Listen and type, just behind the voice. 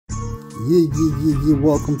Yeah,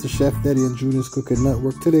 welcome to Chef Daddy and Junior's Cooking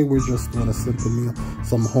Network. Today we're just doing a simple meal,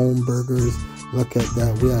 some home burgers. Look at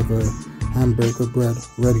that, we have our hamburger bread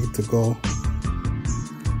ready to go.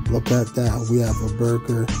 Look at that, we have a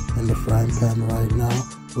burger in the frying pan right now.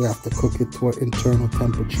 We have to cook it to an internal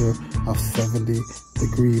temperature of 70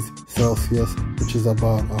 degrees Celsius, which is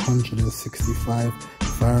about 165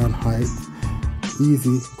 Fahrenheit.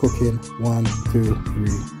 Easy cooking, 1, 2,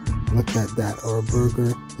 3. Look at that, our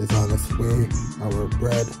burger is on its way, our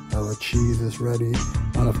bread, our cheese is ready.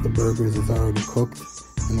 One of the burgers is already cooked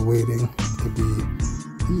and waiting to be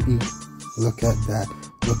eaten. Look at that,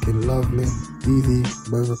 looking lovely. Easy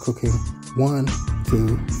burger cooking, 1,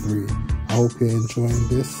 2, 3. I hope you're enjoying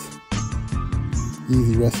this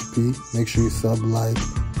easy recipe. Make sure you sub, like,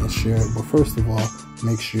 and share it. But first of all,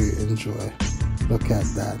 make sure you enjoy. Look at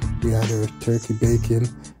that, we had our turkey bacon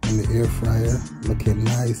in the air fryer, looking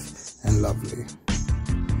nice and lovely.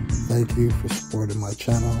 Thank you for supporting my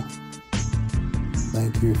channel.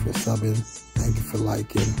 Thank you for subbing. Thank you for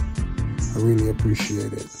liking. I really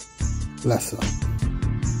appreciate it. Bless up.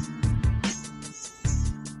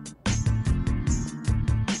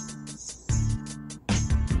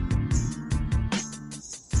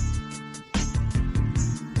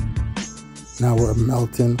 Now we're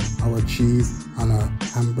melting our cheese on our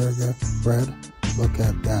hamburger bread. Look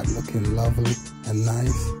at that, looking lovely and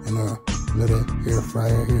nice in our little air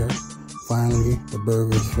fryer here. Finally, the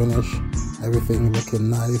burger is finished. Everything looking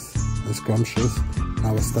nice and scrumptious.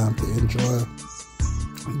 Now it's time to enjoy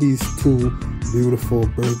these two beautiful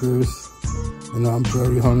burgers. You know, I'm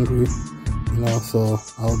very hungry, so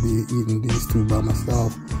I'll be eating these two by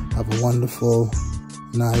myself. Have a wonderful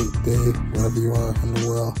night, day, wherever you are in the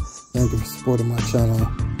world. Thank you for supporting my channel.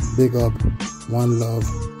 Big up, one love.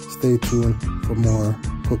 Stay tuned for more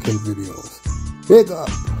cooking videos. Big up!